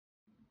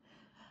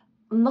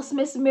Nurse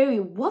Miss Mary,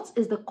 what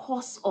is the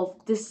cause of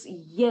this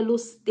yellow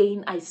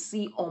stain I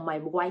see on my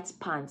white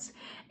pants?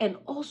 And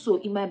also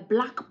in my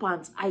black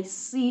pants, I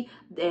see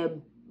the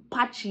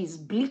patches,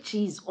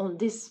 bleaches on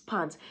this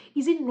pants.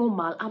 Is it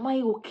normal? Am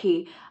I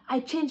okay? I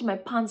change my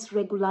pants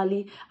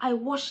regularly. I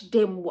wash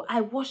them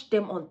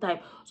on time.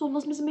 So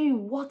Nurse Miss Mary,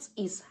 what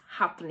is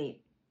happening?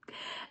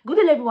 Good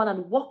day everyone,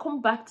 and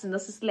welcome back to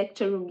Nurses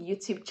Lecture Room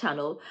YouTube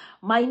channel.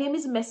 My name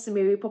is Miss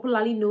Mary,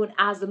 popularly known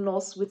as the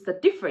Nurse with the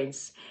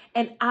Difference,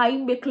 and I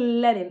make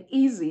learning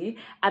easy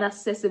and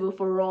accessible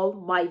for all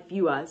my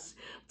viewers.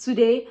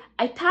 Today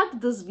I tagged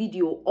this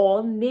video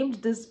or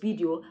named this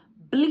video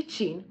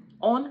bleaching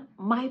on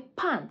my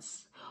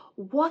pants.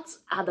 What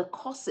are the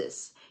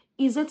causes?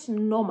 Is it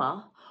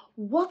normal?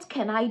 What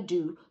can I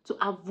do to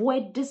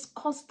avoid this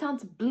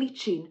constant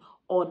bleaching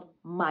on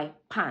my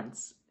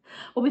pants?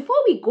 But before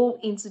we go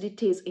into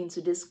details into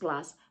this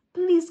class,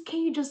 please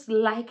can you just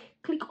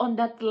click on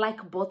that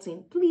like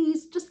button.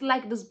 Please just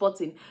like this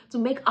button to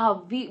make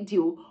our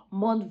video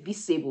more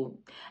visible,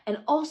 and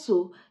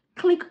also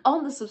click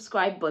on the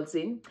subscribe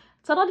button,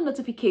 turn on the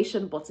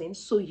notification button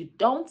so you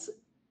don't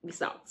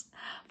miss out.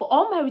 For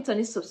all my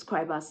returning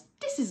subscribers,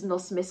 this is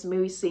Nurse Miss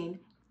Mary saying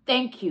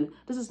thank you.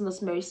 This is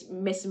Nurse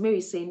Miss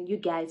Mary saying you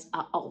guys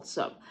are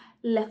awesome.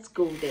 Let's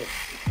go there.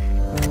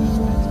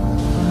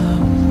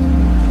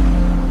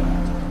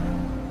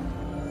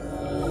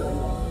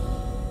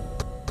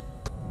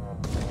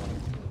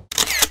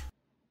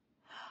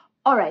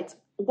 All right,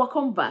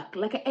 welcome back.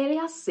 Like I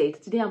earlier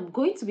said, today I'm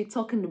going to be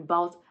talking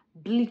about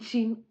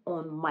bleaching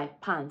on my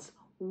pants.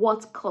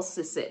 What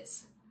causes it?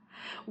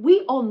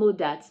 We all know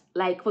that,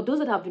 like for those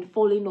that have been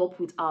following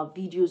up with our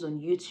videos on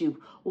YouTube,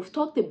 we've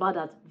talked about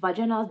that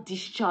vaginal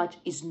discharge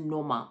is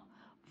normal.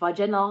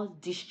 Vaginal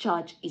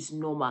discharge is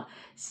normal.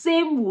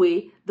 Same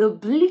way, the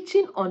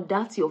bleaching on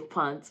that your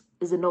pants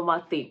is a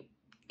normal thing.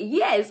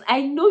 Yes,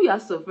 I know you are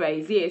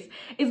surprised. Yes,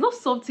 it's not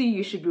something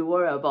you should be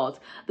worried about.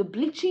 The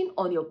bleaching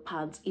on your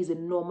pants is a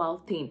normal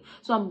thing.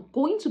 So I'm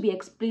going to be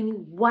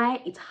explaining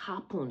why it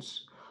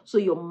happens so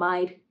your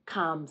mind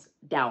calms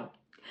down.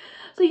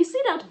 So you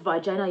see that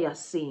vagina you're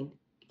seeing,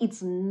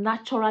 it's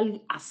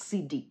naturally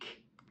acidic.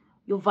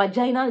 Your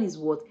vaginal is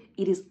what?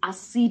 It is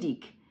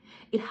acidic.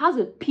 It has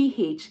a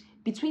pH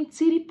between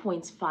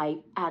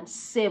 3.5 and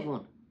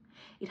 7.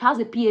 It has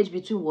a pH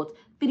between what?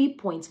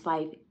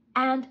 3.5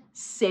 and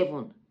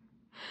 7.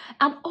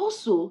 And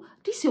also,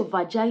 this your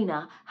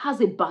vagina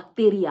has a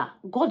bacteria.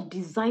 God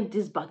designed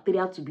this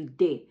bacteria to be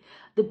there.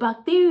 The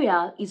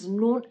bacteria is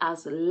known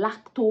as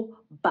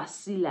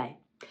lactobacilli.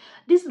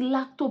 These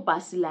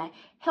lactobacilli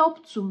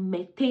help to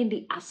maintain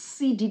the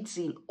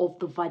acidity of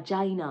the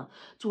vagina,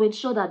 to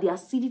ensure that the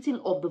acidity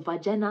of the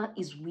vagina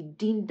is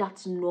within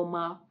that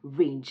normal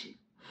range.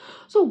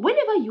 So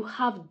whenever you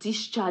have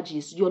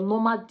discharges, your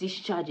normal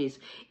discharges,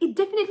 it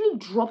definitely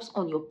drops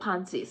on your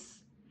panties,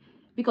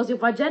 because your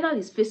vaginal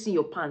is facing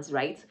your pants,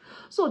 right?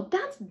 So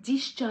that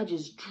discharge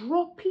is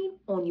dropping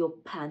on your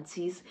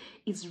panties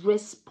is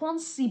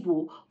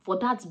responsible for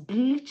that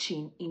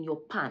bleaching in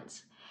your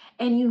pants.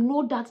 And you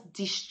know that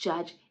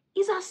discharge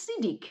is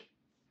acidic.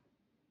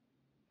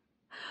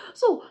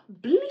 So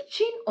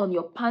bleaching on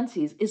your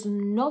panties is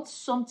not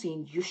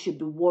something you should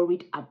be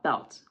worried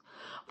about.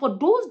 For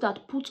those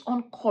that put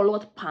on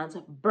colored pants,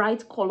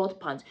 bright colored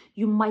pants,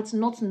 you might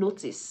not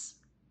notice.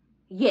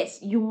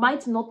 Yes, you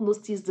might not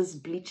notice this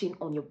bleaching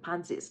on your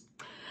panties.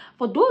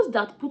 For those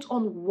that put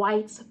on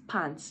white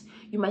pants,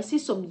 you might see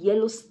some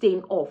yellow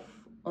stain off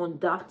on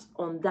that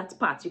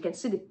part. You can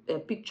see the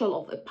picture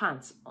of a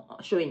pant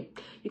showing.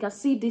 You can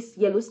see this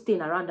yellow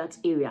stain around that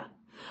area.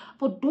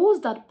 For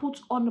those that put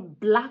on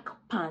black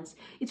pants,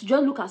 it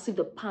just look as if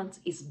the pant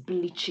is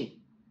bleaching.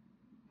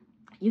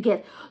 You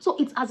get? So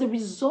it's as a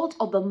result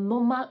of the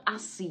normal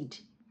acid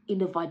in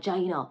the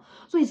vaginal.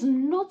 So it's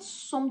not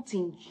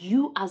something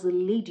you as a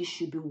lady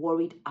should be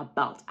worried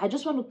about. I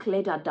just want to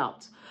clear that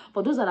out.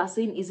 For those that are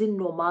saying, is it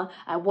normal?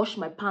 I wash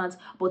my pants,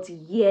 but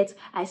yet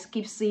I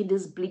keep seeing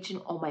this bleaching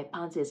on my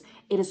pants. It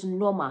is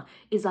normal.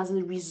 It's as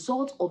a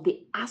result of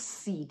the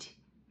acid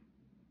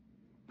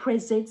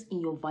present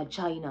in your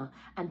vagina,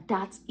 and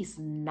that is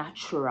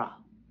natural.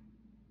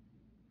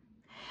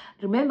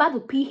 Remember, the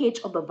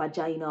pH of the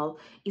vaginal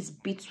is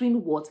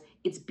between what?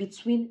 It's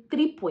between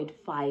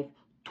 3.5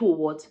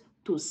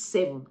 to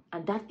 7,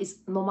 and that is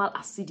normal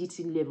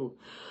acidity level.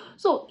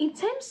 So in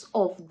terms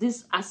of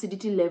this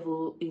acidity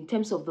level, in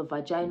terms of the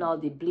vaginal,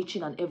 the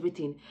bleaching and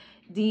everything,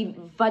 the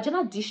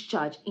vaginal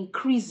discharge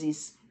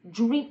increases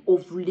during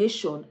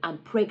ovulation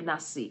and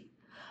pregnancy.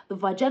 The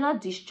vaginal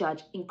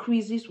discharge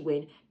increases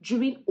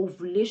during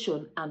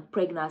ovulation and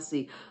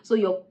pregnancy. So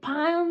your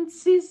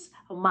panties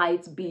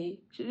might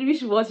be,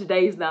 which word should I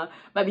use now?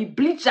 Might be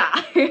bleacher.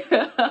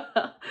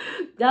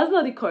 That's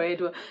not the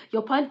correct one.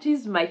 Your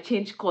panties might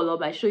change color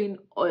by showing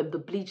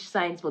the bleach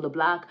signs for the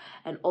black,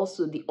 and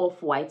also the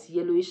off-white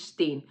yellowish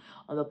stain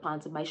on the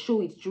pants. It might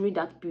show it during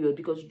that period,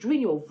 because during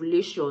your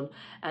ovulation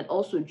and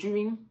also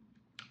during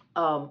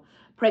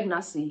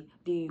pregnancy,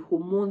 the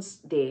hormones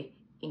there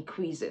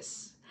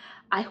increases.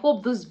 I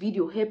hope this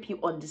video help you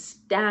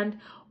understand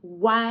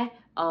why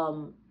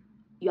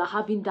you're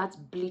having that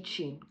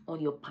bleaching on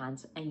your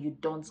pants and you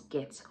don't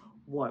get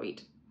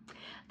worried.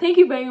 Thank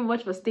you very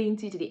much for staying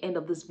to the end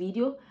of this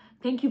video.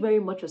 Thank you very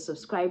much for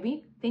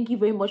subscribing. Thank you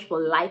very much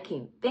for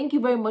liking. Thank you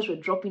very much for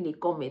dropping a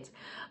comment.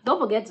 Don't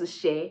forget to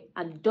share,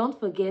 and don't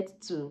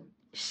forget to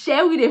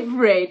share with a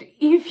friend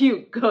if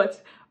you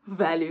got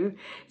value.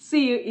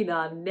 See you in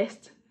our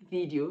next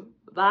video.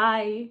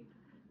 Bye.